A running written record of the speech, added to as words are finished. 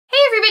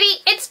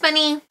everybody, it's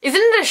Bunny.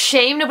 Isn't it a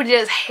shame nobody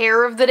does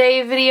hair of the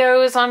day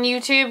videos on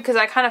YouTube? Because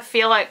I kind of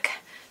feel like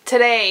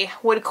today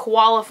would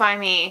qualify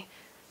me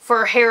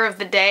for hair of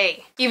the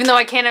day. Even though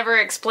I can't ever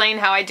explain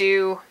how I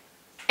do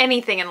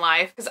anything in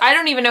life. Because I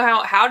don't even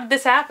know how did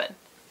this happen?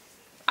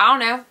 I don't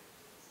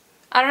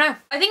know.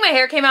 I think my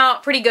hair came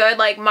out pretty good,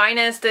 like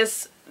minus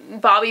this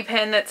bobby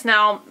pin that's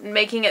now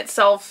making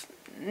itself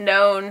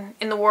known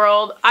in the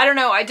world. I don't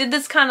know, I did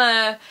this kind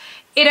of,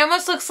 it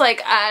almost looks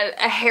like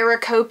a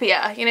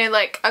hairocopia, you know,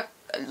 like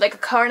a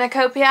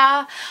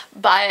cornucopia,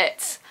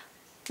 but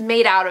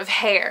made out of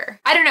hair.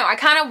 I don't know, I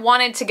kind of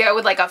wanted to go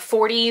with like a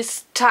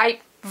 40s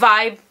type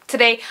vibe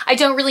today. I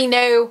don't really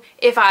know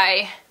if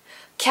I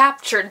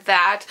captured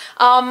that,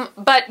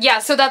 but yeah,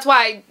 so that's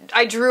why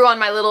I drew on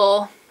my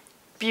little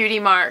beauty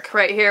mark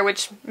right here,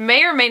 which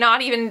may or may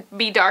not even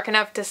be dark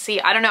enough to see.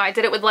 I don't know, I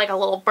did it with like a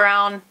little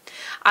brown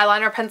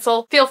eyeliner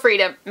pencil. Feel free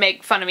to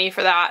make fun of me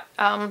for that.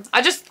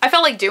 I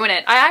felt like doing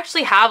it. I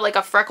actually have like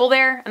a freckle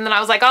there, and then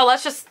I was like, oh,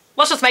 let's just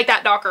make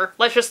that darker.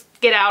 Let's just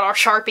get out our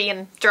Sharpie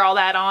and draw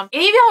that on.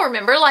 Any of y'all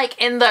remember like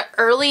in the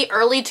early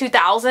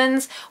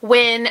 2000s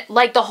when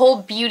like the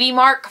whole beauty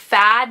mark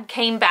fad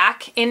came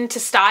back into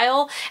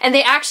style, and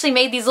they actually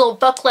made these little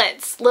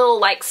booklets, little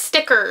like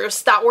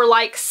stickers that were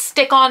like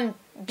stick-on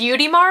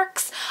beauty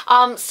marks?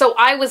 So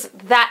I was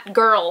that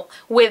girl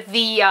with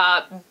the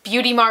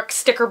beauty mark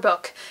sticker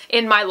book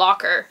in my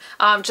locker,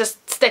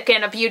 just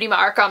sticking a beauty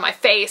mark on my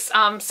face.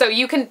 So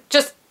you can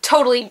just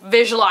totally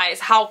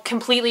visualize how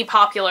completely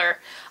popular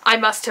I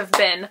must have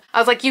been. I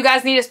was like, you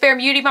guys need a spare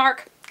beauty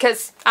mark?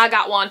 Because I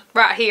got one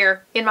right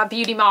here in my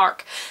beauty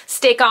mark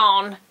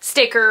stick-on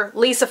sticker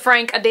Lisa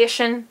Frank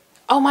edition.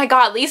 Oh my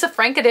god, Lisa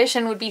Frank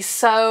edition would be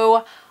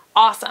so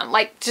awesome.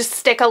 Like, just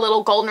stick a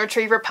little golden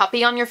retriever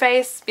puppy on your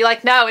face. Be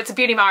like, no, it's a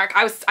beauty mark.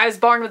 I was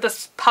born with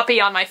this puppy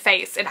on my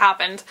face. It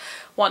happened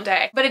one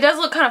day. But it does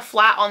look kind of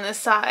flat on this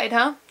side,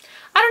 huh?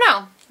 I don't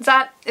know.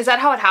 Is that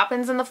how it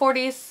happens in the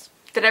 40s?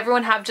 Did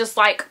everyone have just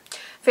like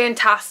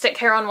fantastic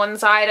hair on one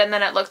side and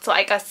then it looked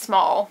like a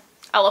small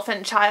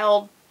elephant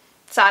child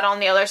sat on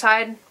the other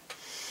side?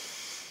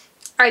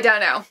 I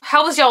don't know.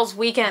 How was y'all's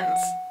weekends?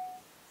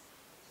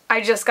 I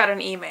just got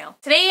an email.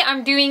 Today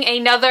I'm doing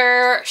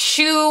another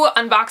shoe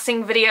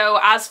unboxing video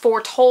as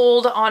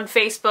foretold on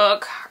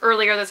Facebook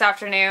earlier this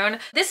afternoon.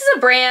 This is a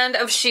brand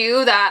of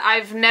shoe that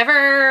I've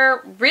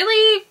never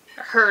really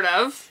heard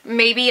of.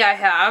 Maybe I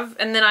have,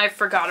 and then I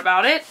forgot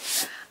about it.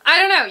 I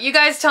don't know. You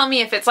guys tell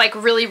me if it's like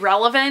really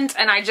relevant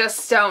and I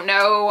just don't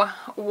know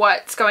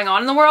what's going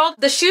on in the world.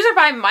 The shoes are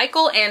by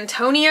Michael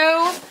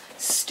Antonio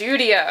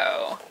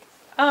Studio.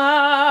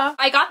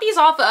 I got these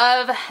off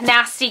of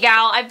Nasty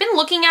Gal. I've been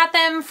looking at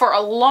them for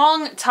a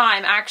long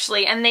time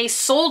actually, and they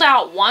sold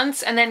out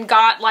once and then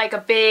got like a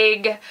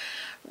big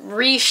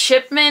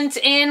reshipment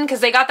in because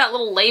they got that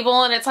little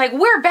label and it's like,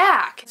 we're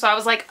back. So I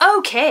was like,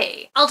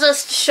 okay, I'll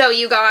just show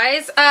you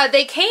guys.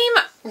 They came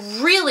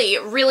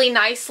really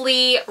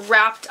nicely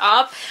wrapped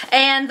up,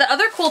 and the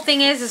other cool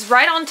thing is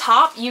right on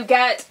top you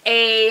get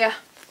a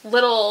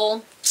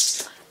little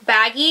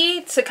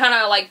baggie to kind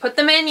of like put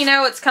them in, you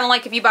know. It's kind of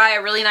like if you buy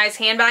a really nice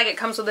handbag, it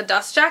comes with a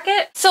dust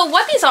jacket. So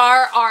what these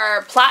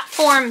are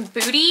platform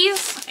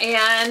booties,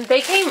 and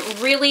they came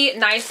really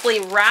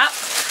nicely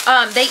wrapped.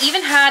 They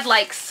even had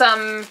like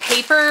some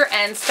paper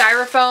and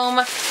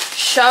styrofoam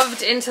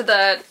shoved into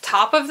the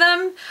top of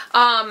them,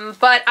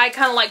 but I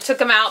kind of like took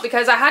them out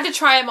because I had to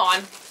try them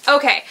on.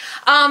 Okay,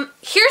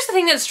 here's the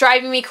thing that's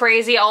driving me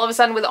crazy all of a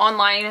sudden with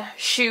online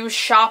shoe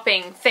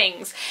shopping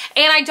things.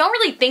 And I don't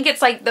really think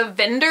it's like the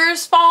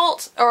vendor's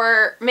fault,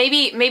 or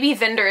maybe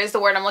vendor is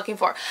the word I'm looking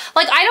for.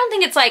 Like, I don't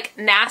think it's like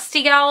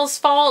Nasty Gal's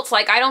fault.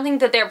 Like, I don't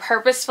think that they're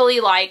purposefully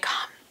like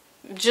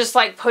just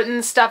like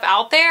putting stuff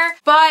out there.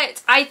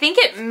 But I think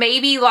it may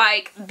be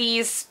like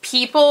these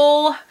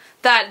people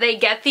that they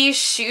get these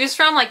shoes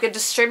from, like the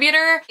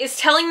distributor, is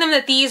telling them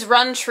that these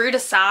run true to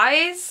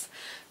size.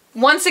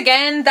 Once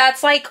again,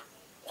 that's like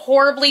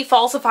horribly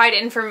falsified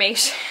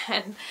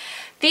information.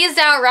 These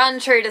don't run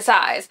true to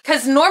size.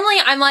 Because normally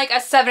I'm like a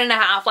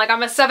 7.5. Like,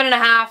 I'm a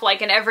 7.5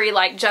 like in every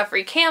like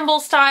Jeffrey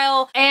Campbell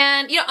style.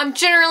 And you know, I'm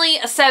generally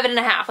a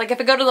 7.5. Like if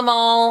I go to the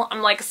mall,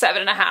 I'm like a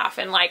 7.5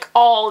 in like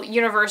all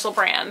Universal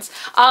brands.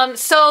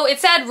 So it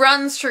said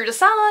runs true to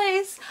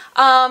size.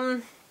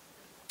 No,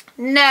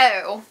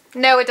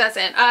 it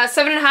doesn't.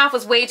 7.5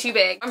 was way too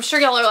big. I'm sure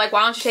y'all are like,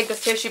 why don't you take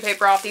this tissue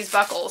paper off these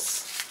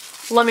buckles?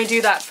 Let me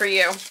do that for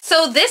you.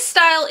 So this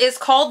style is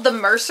called the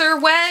Mercer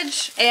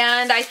wedge,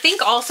 and I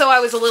think also I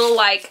was a little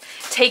like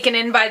taken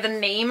in by the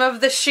name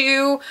of the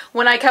shoe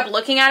when I kept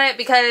looking at it,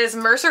 because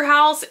Mercer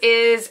House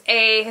is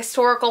a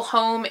historical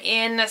home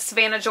in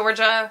Savannah,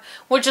 Georgia,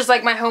 which is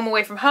like my home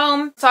away from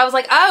home. So I was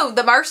like, oh,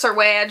 the Mercer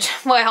wedge.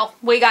 Well,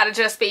 we gotta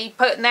just be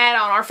putting that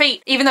on our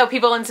feet, even though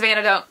people in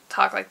Savannah don't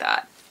talk like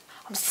that.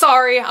 I'm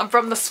sorry, I'm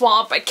from the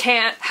swamp, I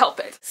can't help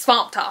it.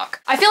 Swamp talk.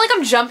 I feel like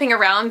I'm jumping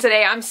around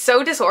today. I'm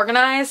so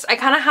disorganized. I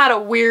kind of had a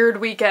weird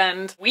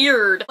weekend.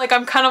 Weird. Like,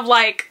 I'm kind of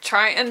like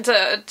trying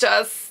to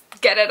just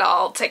get it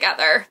all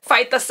together.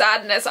 Fight the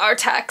sadness,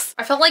 Artex.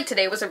 I felt like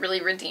today was a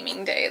really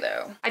redeeming day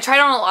though. I tried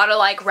on a lot of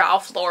like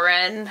Ralph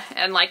Lauren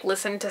and like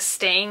listened to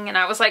Sting, and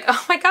I was like,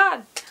 oh my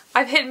god,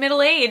 I've hit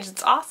middle age.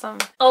 It's awesome.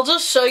 I'll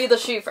just show you the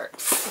shoe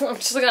first. I'm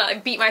just gonna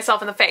like, beat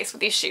myself in the face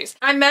with these shoes.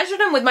 I measured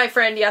them with my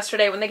friend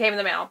yesterday when they came in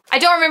the mail. I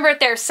don't remember if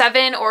they're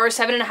 7 or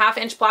 7.5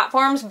 inch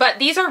platforms, but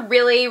these are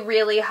really,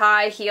 really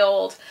high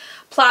heeled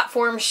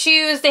platform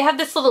shoes. They have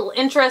this little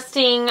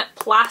interesting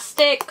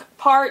plastic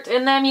part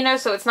in them, you know,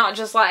 so it's not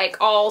just like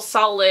all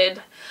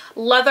solid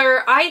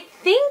leather. I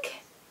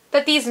think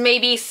that these may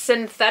be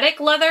synthetic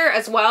leather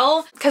as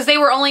well, because they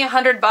were only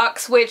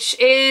 $100, which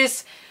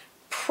is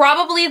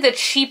probably the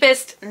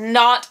cheapest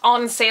not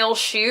on sale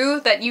shoe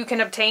that you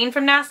can obtain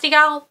from Nasty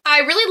Gal. I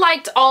really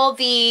liked all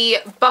the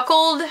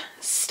buckled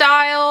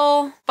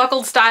style.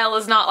 Buckled style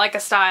is not like a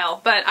style,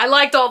 but I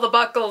liked all the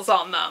buckles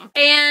on them.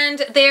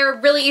 And they're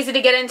really easy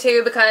to get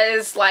into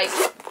because like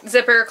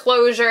zipper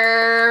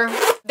closure.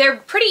 They're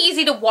pretty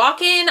easy to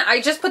walk in.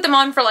 I just put them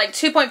on for like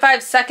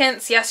 2.5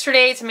 seconds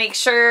yesterday to make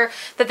sure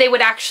that they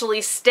would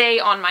actually stay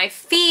on my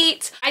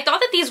feet. I thought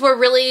that these were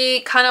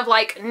really kind of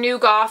like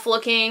nu-goth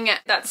looking.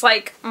 That's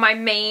like my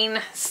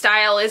main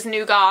style is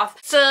nu-goth.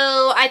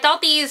 So I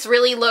thought these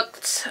really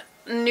looked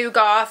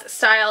nu-goth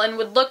style and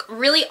would look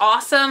really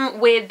awesome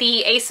with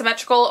the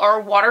asymmetrical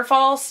or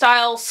waterfall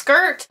style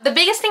skirt. The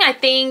biggest thing I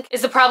think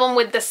is the problem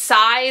with the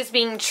size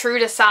being true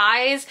to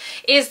size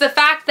is the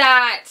fact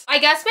that I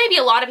guess maybe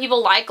a lot of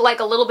people like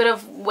a little bit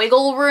of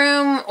wiggle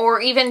room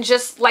or even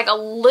just like a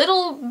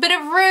little bit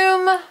of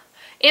room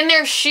in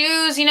their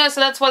shoes, you know, so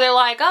that's why they're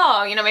like,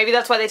 oh, you know, maybe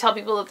that's why they tell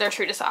people that they're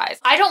true to size.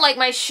 I don't like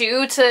my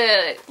shoe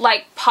to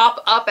like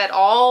pop up at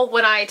all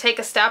when I take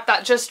a step.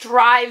 That just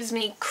drives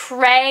me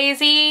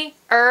crazy.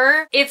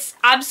 It's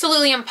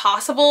absolutely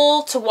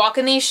impossible to walk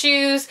in these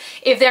shoes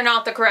if they're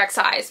not the correct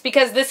size,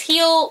 because this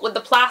heel with the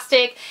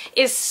plastic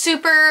is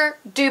super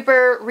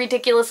duper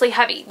ridiculously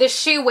heavy. This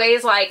shoe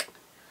weighs like,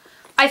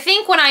 I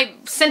think when I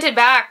sent it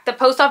back, the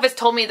post office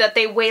told me that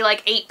they weigh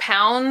like 8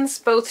 pounds,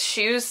 both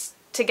shoes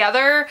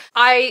together.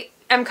 I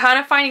am kind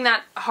of finding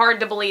that hard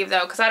to believe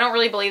though, because I don't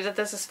really believe that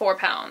this is 4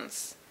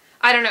 pounds.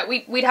 I don't know,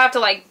 we'd have to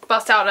like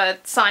bust out a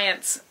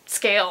science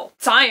scale.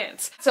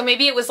 Science. So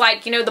maybe it was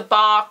like, you know, the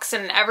box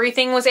and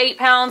everything was 8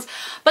 pounds,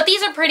 but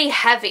these are pretty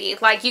heavy.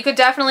 Like you could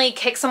definitely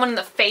kick someone in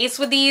the face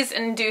with these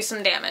and do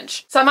some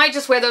damage. So I might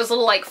just wear those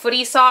little like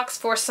footy socks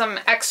for some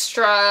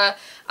extra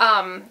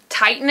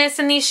tightness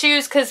in these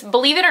shoes, because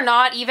believe it or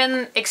not,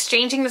 even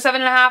exchanging the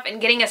 7.5 and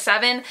getting a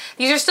 7,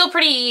 these are still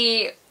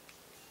pretty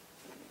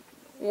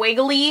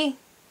wiggly.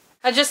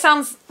 That just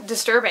sounds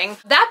disturbing.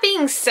 That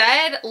being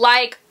said,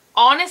 like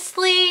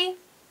honestly,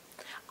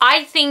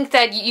 I think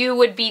that you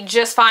would be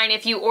just fine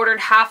if you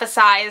ordered half a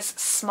size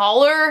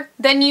smaller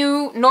than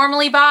you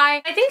normally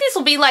buy. I think this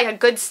will be like a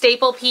good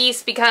staple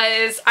piece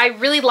because I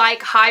really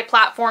like high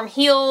platform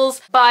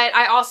heels, but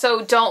I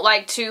also don't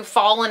like to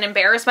fall and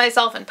embarrass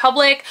myself in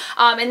public.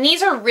 And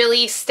these are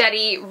really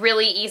steady,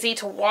 really easy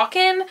to walk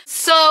in.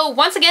 So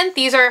once again,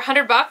 these are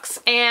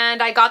 $100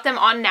 and I got them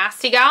on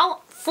Nasty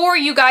Gal. For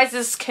you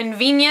guys'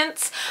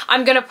 convenience,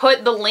 I'm gonna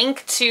put the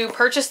link to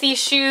purchase these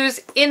shoes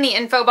in the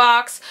info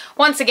box.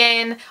 Once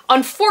again,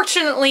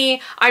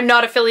 unfortunately, I'm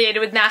not affiliated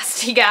with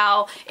Nasty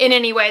Gal in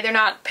any way. They're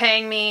not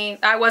paying me.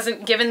 I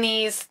wasn't given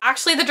these.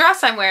 Actually, the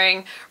dress I'm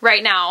wearing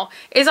right now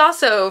is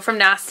also from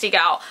Nasty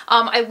Gal.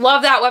 I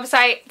love that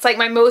website. It's like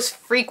my most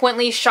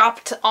frequently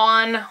shopped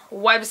on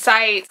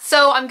website.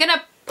 So I'm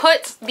gonna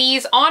put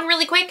these on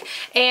really quick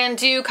and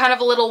do kind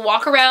of a little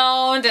walk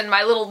around and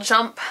my little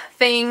jump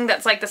thing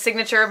that's like the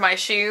signature of my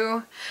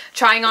shoe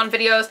trying on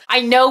videos.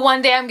 I know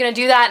one day I'm gonna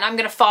do that and I'm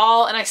gonna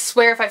fall, and I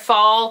swear if I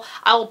fall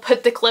I will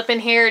put the clip in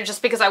here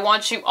just because I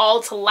want you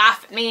all to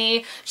laugh at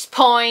me, just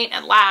point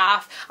and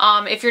laugh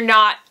if you're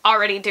not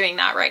already doing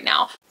that right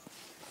now.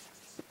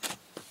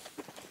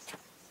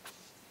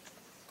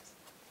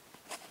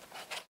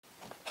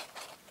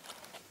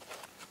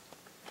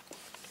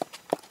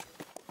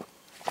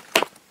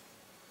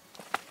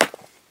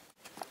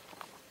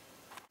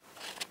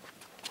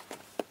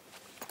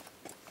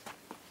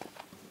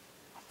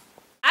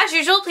 As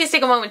usual, please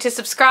take a moment to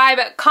subscribe,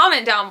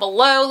 comment down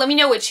below, let me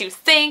know what you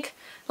think,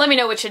 let me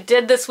know what you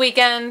did this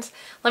weekend,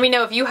 let me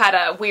know if you had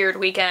a weird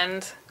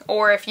weekend,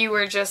 or if you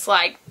were just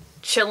like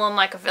chilling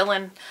like a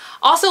villain.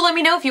 Also, let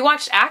me know if you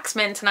watched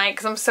Axemen tonight,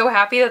 because I'm so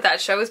happy that that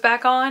show is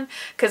back on,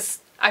 because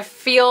I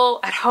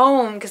feel at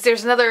home, because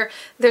there's another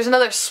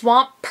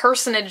swamp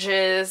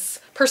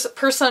personages,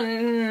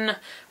 person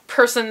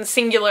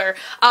singular,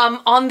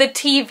 on the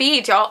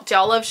TV. Do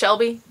y'all love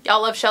Shelby?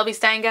 Y'all love Shelby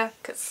Stanga?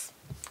 Cause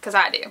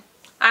I do.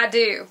 I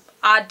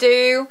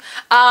do.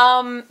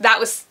 That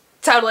was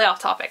totally off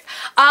topic.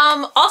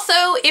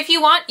 Also, if you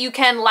want, you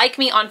can like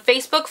me on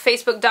Facebook,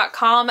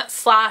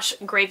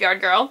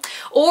 facebook.com/graveyardgirl,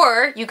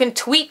 or you can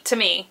tweet to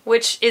me,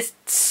 which is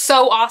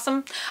so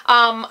awesome.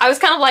 I was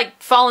kind of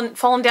like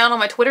falling down on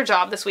my Twitter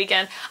job this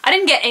weekend. I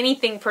didn't get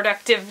anything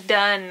productive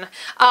done,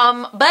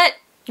 but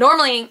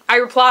Normally, I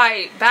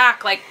reply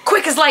back like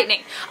quick as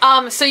lightning.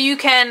 So you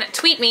can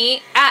tweet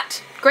me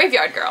at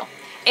Graveyard Girl.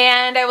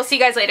 And I will see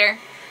you guys later.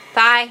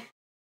 Bye.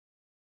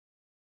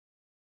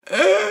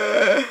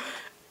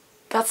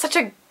 That's such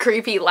a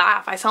creepy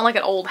laugh. I sound like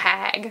an old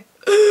hag.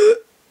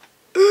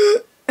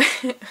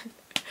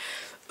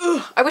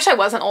 I wish I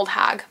was an old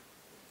hag.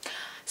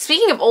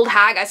 Speaking of old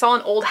hag, I saw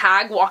an old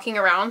hag walking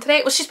around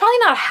today. Well, she's probably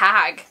not a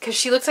hag because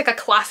she looks like a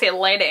classy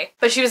lady.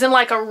 But she was in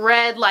like a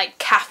red like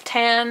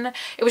caftan.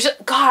 It was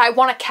just, God, I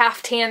want a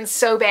caftan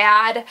so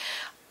bad.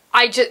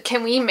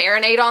 Can we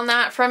marinate on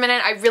that for a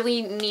minute? I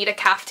really need a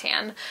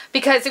caftan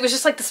because it was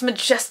just like this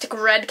majestic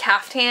red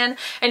caftan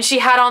and she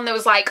had on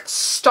those like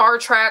Star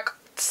Trek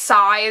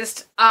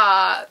sized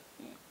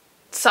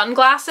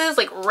sunglasses,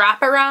 like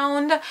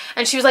wraparound,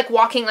 and she was like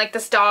walking like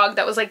this dog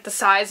that was like the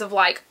size of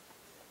like,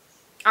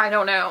 I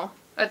don't know,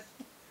 a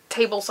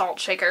table salt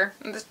shaker.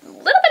 This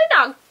little bitty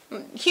dog.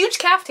 Huge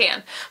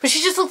caftan. But she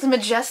just looked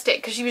majestic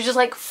because she was just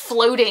like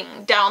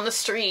floating down the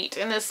street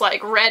in this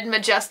like red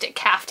majestic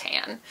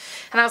caftan.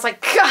 And I was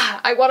like,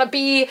 God, I want to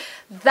be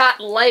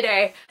that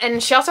lady.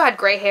 And she also had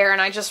gray hair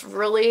and I just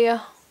really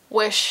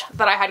wish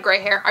that I had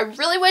gray hair. I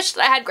really wish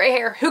that I had gray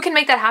hair. Who can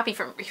make that happy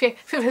for me?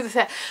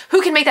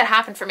 Who can make that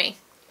happen for me?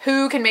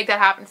 Who can make that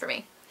happen for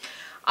me?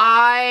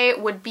 I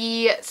would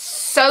be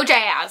so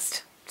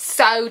jazzed.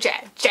 So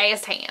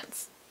jazzed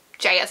hands.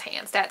 Jazzed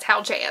hands. That's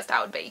how jazzed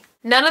I would be.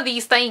 None of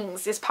these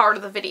things is part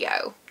of the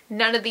video.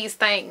 None of these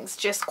things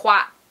just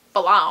quite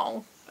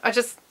belong. I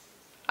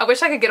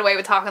wish I could get away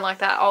with talking like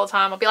that all the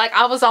time. I'd be like,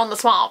 I was on the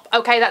swamp.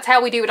 Okay, that's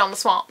how we do it on the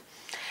swamp.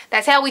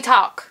 That's how we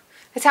talk.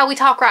 That's how we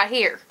talk right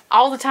here.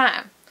 All the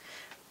time.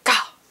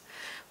 God.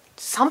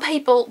 Some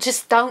people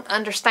just don't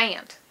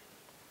understand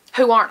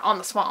who aren't on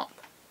the swamp.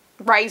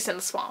 Raised in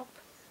the swamp.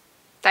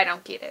 They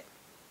don't get it.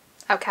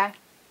 Okay?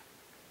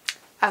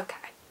 Okay.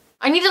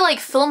 I need to like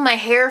film my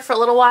hair for a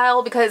little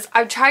while because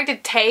I've tried to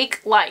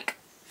take like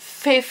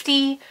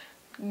 50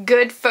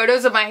 good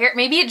photos of my hair.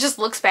 Maybe it just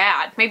looks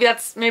bad. Maybe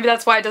that's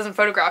why it doesn't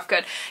photograph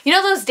good. You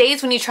know those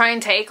days when you try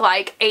and take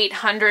like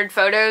 800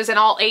 photos and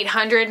all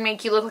 800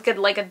 make you look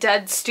like a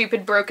dead,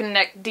 stupid, broken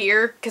neck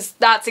deer? Because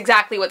that's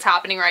exactly what's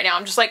happening right now.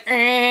 I'm just like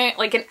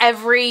in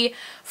every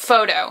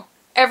photo.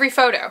 Every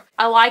photo.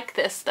 I like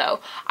this though.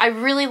 I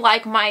really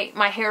like my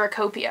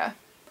hairocopia.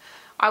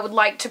 I would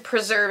like to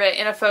preserve it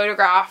in a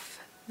photograph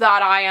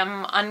that I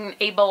am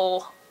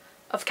unable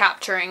of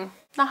capturing.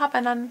 Not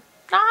happening.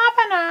 Not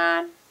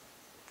happening.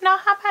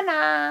 Not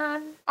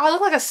happening. Oh, I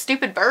look like a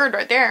stupid bird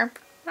right there.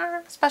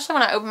 Especially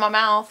when I open my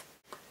mouth.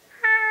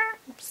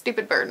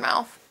 Stupid bird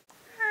mouth.